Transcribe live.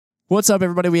What's up,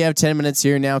 everybody? We have 10 minutes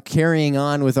here now, carrying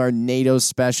on with our NATO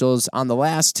specials. On the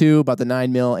last two, about the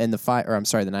 9mm and the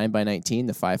 9x19,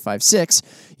 the 5.56,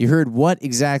 you heard what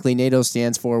exactly NATO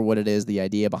stands for, what it is, the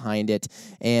idea behind it.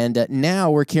 And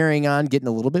now we're carrying on, getting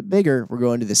a little bit bigger. We're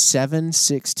going to the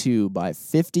 7.62 by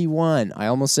 51. I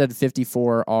almost said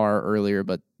 54R earlier,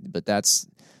 but that's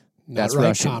Not right,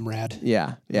 Russian. comrade.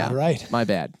 Yeah. Not right. My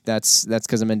bad. That's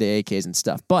because I'm into AKs and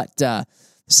stuff. But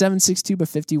 7.62 by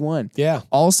 51. Yeah.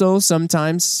 Also,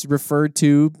 sometimes referred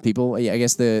to people. I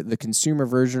guess the consumer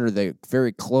version or the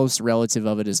very close relative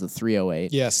of it is the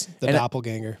 308. Yes, the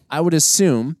doppelganger. I would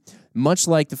assume, much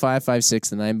like the 5.56,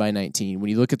 the 9x19, when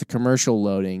you look at the commercial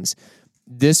loadings,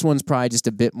 this one's probably just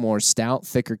a bit more stout,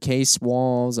 thicker case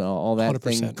walls, all that 100%.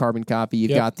 thing, carbon copy.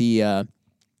 You've got the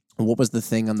what was the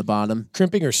thing on the bottom?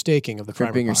 Crimping or staking of the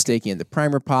primer Crimping or staking in the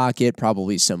primer pocket,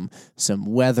 probably some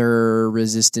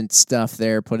weather-resistant stuff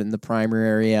there put in the primer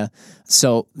area.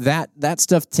 So that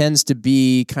stuff tends to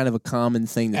be kind of a common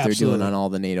thing that they're doing on all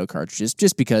the NATO cartridges,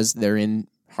 just because they're in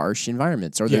harsh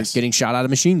environments or they're getting shot out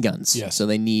of machine guns. Yes. So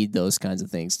they need those kinds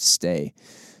of things to stay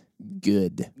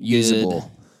good,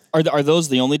 usable. Are those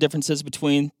the only differences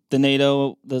between the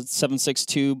NATO, the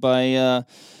 7.62 by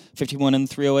 51 and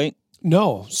the 308?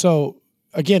 No. So,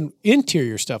 again,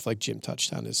 interior stuff like Jim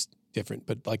touched on is different,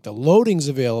 but like the loadings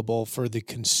available for the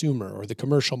consumer or the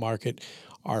commercial market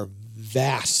are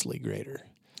vastly greater.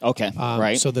 Okay,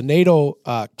 right. So the NATO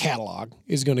catalog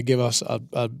is going to give us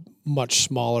a much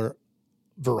smaller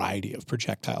variety of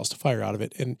projectiles to fire out of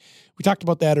it. And we talked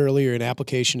about that earlier in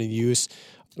application and use.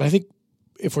 And I think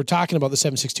if we're talking about the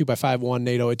 7.62 by 5.1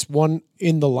 NATO, it's one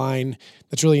in the line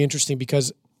that's really interesting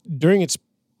because during its,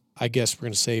 I guess we're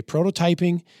going to say,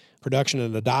 prototyping, production,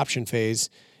 and adoption phase,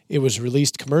 it was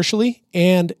released commercially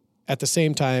and at the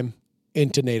same time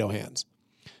into NATO hands.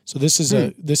 So this is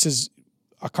a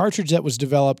cartridge that was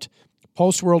developed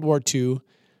post World War II,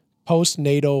 post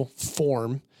NATO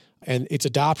form, and its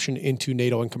adoption into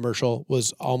NATO and commercial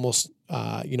was almost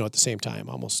at the same time,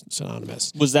 almost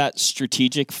synonymous. Was that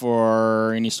strategic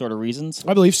for any sort of reasons?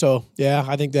 I believe so. Yeah,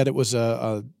 I think that it was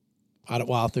there's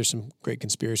some great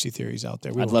conspiracy theories out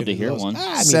there. I'd love to hear one.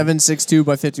 7.62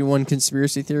 by 51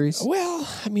 conspiracy theories. Well,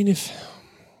 I mean,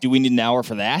 do we need an hour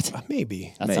for that?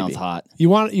 Maybe that sounds hot. You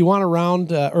want a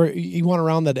round, or you want a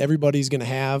round that everybody's going to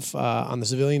have on the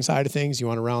civilian side of things. You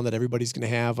want a round that everybody's going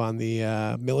to have on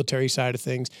the military side of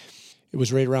things. It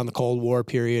was right around the Cold War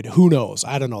period. Who knows?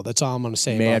 I don't know. That's all I'm going to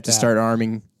say. May have to start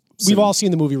arming. We've all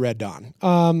seen the movie Red Dawn.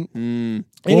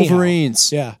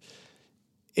 Wolverines. Yeah.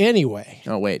 Anyway.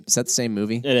 Oh, wait. Is that the same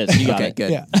movie? It is. You got it.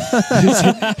 Good. Yeah.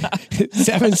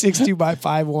 7.62 by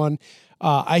 5.1.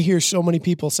 I hear so many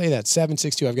people say that.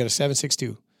 7.62. I've got a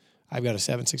 7.62. I've got a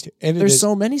 7.62. And there's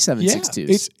so many 7.62s.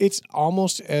 Yeah, it's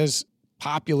almost as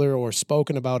popular or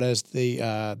spoken about as the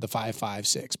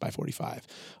 5.56 by 45.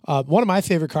 One of my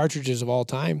favorite cartridges of all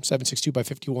time, 7.62 by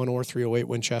 51 or 308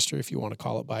 Winchester, if you want to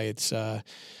call it by its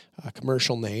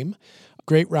commercial name.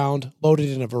 Great round, loaded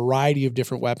in a variety of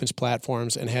different weapons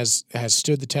platforms, and has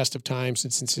stood the test of time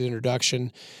since its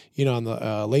introduction, in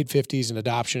the late 50s and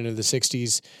adoption into the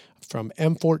 60s, from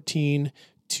M14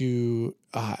 to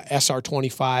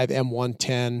SR25,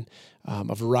 M110,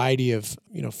 a variety of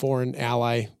foreign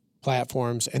ally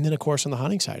platforms, and then of course on the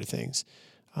hunting side of things,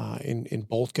 in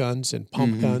bolt guns and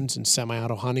pump guns and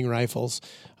semi-auto hunting rifles,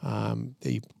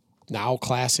 the now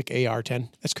classic AR-10.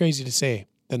 That's crazy to say.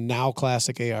 The now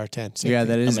classic AR-10. Yeah,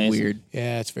 that is amazing. weird.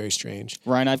 Yeah, it's very strange.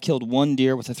 Ryan, I've killed one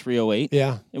deer with a 308.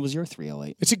 Yeah. It was your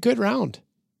 308. It's a good round.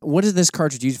 What is this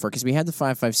cartridge used for? Because we had the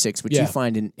 5.56, which you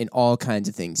find in all kinds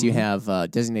of things. You have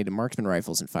designated marksman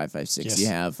rifles in 5.56. Yes. You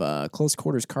have close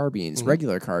quarters carbines,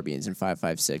 regular carbines in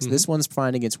 5.56. This one's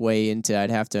finding its way into,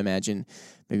 I'd have to imagine,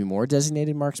 maybe more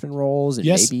designated marksman roles and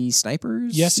maybe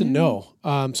snipers? Yes and no.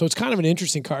 So it's kind of an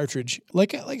interesting cartridge.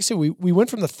 Like I said, we went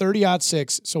from the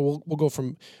 30-06, so we'll go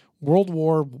from World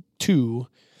War II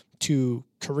to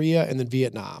Korea and then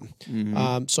Vietnam.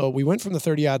 So we went from the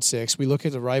 30-06. We look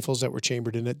at the rifles that were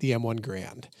chambered in it, the M1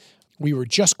 Grand. We were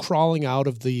just crawling out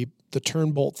of the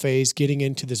turn bolt phase, getting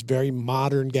into this very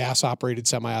modern gas-operated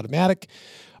semi-automatic.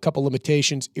 A couple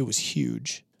limitations. It was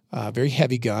huge. Very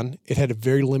heavy gun. It had a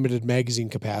very limited magazine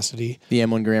capacity. The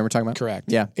M1 Grand we're talking about? Correct.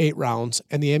 Yeah. 8 rounds.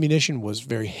 And the ammunition was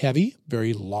very heavy,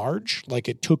 very large. Like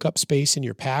it took up space in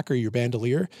your pack or your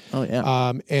bandolier. Oh,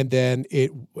 yeah. And then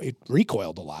it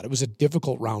recoiled a lot. It was a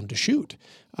difficult round to shoot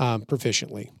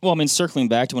proficiently. Well, I mean, circling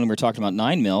back to when we were talking about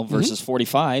 9mm versus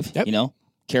 45,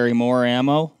 carry more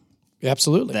ammo.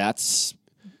 Absolutely. That's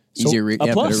easier, a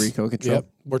plus. better recoil control. Yep.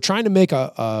 We're trying to make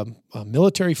a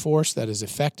military force that is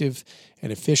effective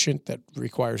and efficient, that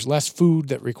requires less food,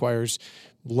 that requires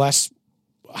less,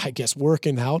 I guess,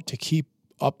 working out to keep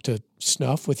up to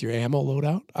snuff with your ammo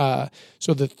loadout.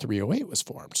 So the 308 was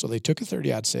formed. So they took a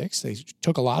 30-06. They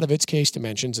took a lot of its case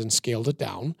dimensions and scaled it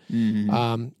down.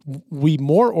 We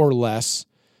more or less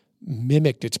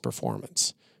mimicked its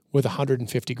performance with a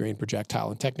 150 grain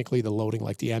projectile. And technically the loading,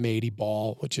 like the M80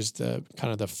 ball, which is the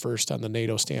kind of the first on the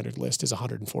NATO standard list, is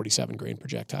 147 grain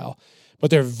projectile. But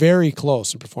they're very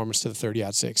close in performance to the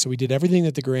 30-06. So we did everything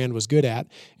that the Garand was good at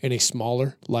in a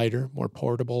smaller, lighter, more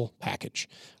portable package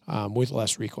with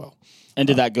less recoil. And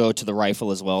did that go to the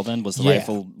rifle as well then? Was the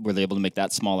rifle, were they able to make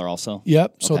that smaller also?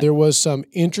 Yep. So there was some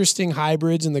interesting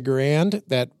hybrids in the Garand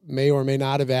that may or may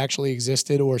not have actually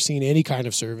existed or seen any kind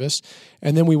of service.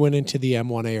 And then we went into the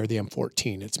M1A or the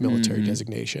M14, its military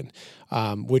designation,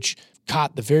 which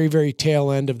caught the very, very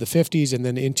tail end of the 50s and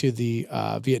then into the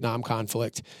Vietnam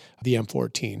conflict, the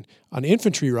M14. An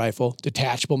infantry rifle,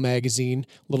 detachable magazine,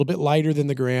 a little bit lighter than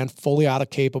the Garand, fully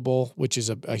auto-capable, which is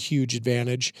a huge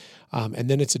advantage. And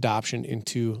then its adoption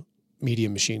into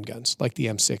medium machine guns, like the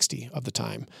M60 of the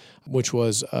time, which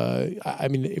was, I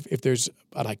mean, if there's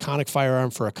an iconic firearm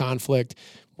for a conflict,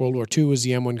 World War II was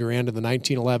the M1 Garand in the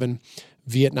 1911.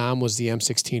 Vietnam was the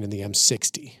M16 and the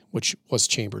M60, which was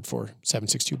chambered for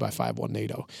 7.62 by 5.1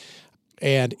 NATO.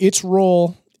 And its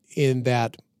role in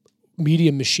that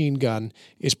medium machine gun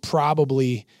is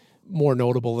probably more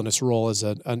notable than its role as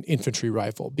an infantry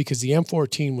rifle, because the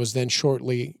M14 was then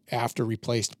shortly after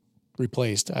replaced,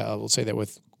 we'll say that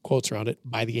with quotes around it,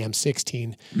 by the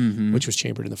M16, which was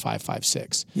chambered in the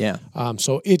 5.56. Yeah.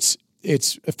 So its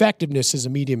effectiveness as a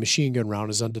medium machine gun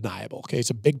round is undeniable. Okay, it's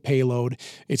a big payload.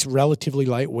 It's relatively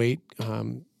lightweight,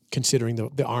 considering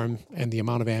the arm and the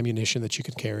amount of ammunition that you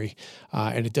can carry,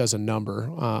 and it does a number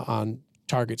on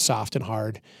target soft and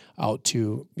hard out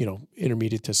to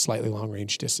intermediate to slightly long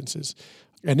range distances,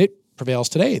 and it prevails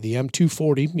today. The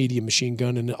M240 medium machine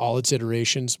gun in all its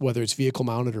iterations, whether it's vehicle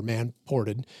mounted or man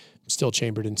ported, still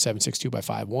chambered in 7.62 by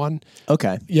 5.1.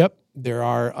 Okay. Yep. There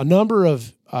are a number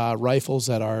of rifles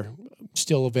that are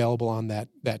still available on that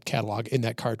catalog in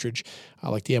that cartridge,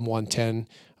 like the M110,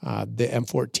 the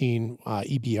M14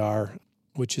 EBR,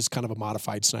 which is kind of a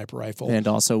modified sniper rifle, and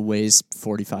also weighs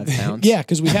 45 pounds. Yeah,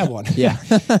 because we have one. Yeah,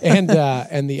 and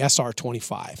the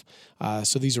SR25.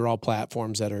 So these are all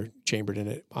platforms that are chambered in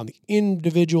it. On the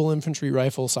individual infantry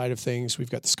rifle side of things, we've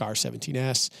got the SCAR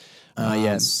 17S.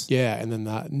 Yes. Yeah, and then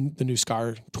the new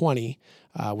SCAR 20,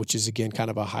 which is again kind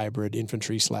of a hybrid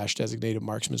infantry / designated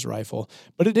marksman's rifle,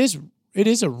 but it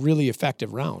is a really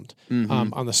effective round.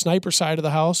 On the sniper side of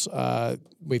the house,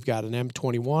 we've got an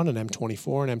M21, an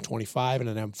M24, an M25, and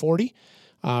an M40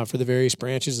 for the various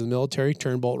branches of the military,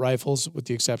 turnbolt rifles, with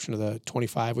the exception of the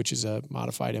 25, which is a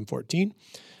modified M14.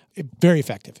 Very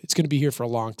effective. It's going to be here for a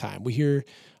long time. We hear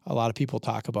a lot of people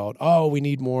talk about, we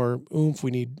need more oomph,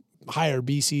 we need higher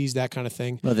BCs, that kind of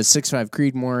thing. Well, the 6.5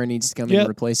 Creedmoor needs to come in and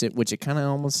replace it, which it kind of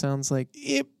almost sounds like.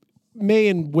 It may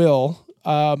and will.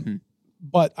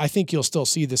 But I think you'll still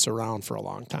see this around for a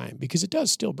long time because it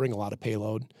does still bring a lot of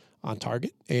payload on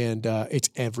target, and it's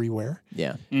everywhere.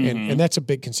 Yeah. And that's a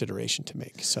big consideration to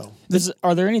make. So,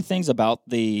 are there any things about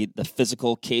the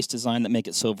physical case design that make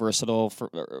it so versatile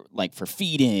for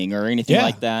feeding or anything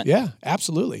like that? Yeah,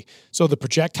 absolutely. So the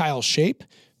projectile shape,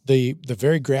 the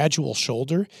very gradual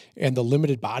shoulder, and the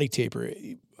limited body taper,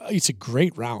 it's a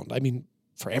great round. I mean,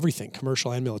 for everything,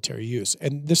 commercial and military use.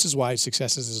 And this is why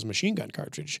successes as a machine gun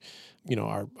cartridge,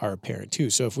 are apparent too.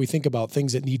 So if we think about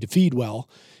things that need to feed well,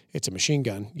 it's a machine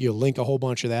gun. You link a whole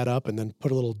bunch of that up and then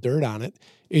put a little dirt on it.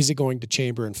 Is it going to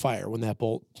chamber and fire when that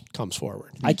bolt comes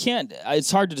forward?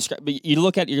 It's hard to describe, but you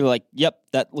look at it, you're like, yep,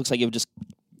 that looks like it would just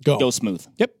go smooth.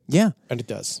 Yep. Yeah. And it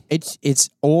does. It's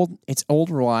old,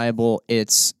 reliable.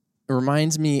 It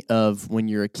reminds me of when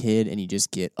you're a kid and you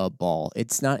just get a ball.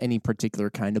 It's not any particular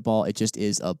kind of ball. It just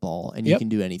is a ball, and you can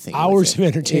do anything. Hours of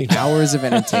entertainment. Hours of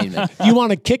entertainment. You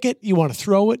want to kick it. You want to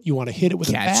throw it. You want to hit it with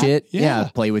catch a bat. it. Yeah.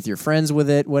 Play with your friends with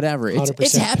it. Whatever. It's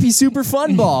 100%. happy, super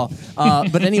fun ball.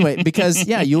 But anyway, because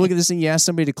you look at this thing. You ask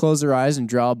somebody to close their eyes and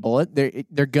draw a bullet.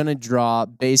 They're gonna draw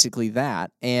basically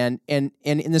that. And in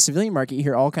the civilian market, you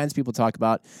hear all kinds of people talk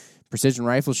about precision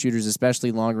rifle shooters,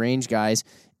 especially long range guys,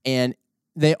 and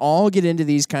they all get into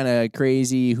these kind of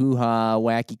crazy, hoo-ha,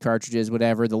 wacky cartridges,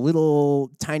 whatever. The little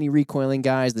tiny recoiling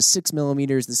guys, the 6mm,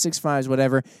 the 6.5s,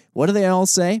 whatever. What do they all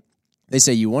say? They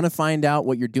say you want to find out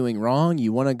what you're doing wrong.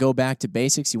 You want to go back to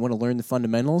basics. You want to learn the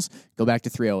fundamentals. Go back to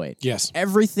 308. Yes.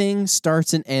 Everything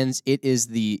starts and ends.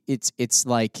 It's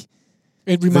like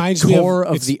it reminds the me core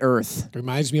of the earth. It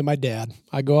reminds me of my dad.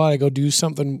 I go out, I go do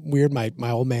something weird. My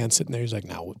old man sitting there, he's like,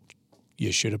 "No,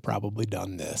 you should have probably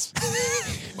done this."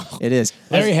 It is.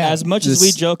 There you have it. As much as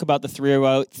we joke about the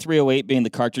 308 being the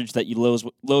cartridge that you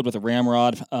load with a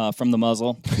ramrod from the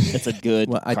muzzle, it's a good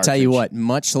I tell you what,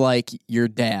 much like your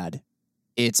dad,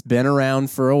 it's been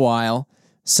around for a while.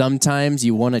 Sometimes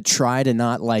you want to try to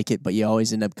not like it, but you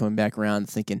always end up coming back around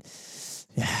thinking,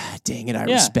 dang it, I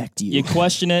respect you. You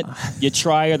question it, you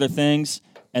try other things,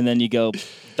 and then you go,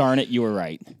 darn it, you were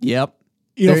right. Yep.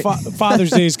 You know, Father's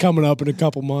Day is coming up in a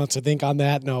couple months. I think on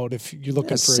that note, if you're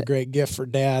looking for a great gift for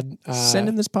Dad, send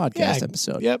him this podcast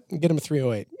episode. Yep, get him a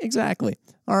 308. Exactly.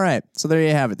 All right, so there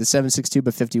you have it, the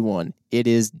 7.62x51. It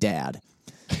is Dad.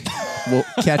 We'll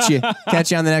catch you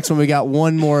on the next one. We got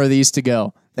one more of these to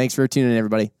go. Thanks for tuning in,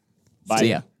 everybody. Bye. See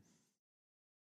ya.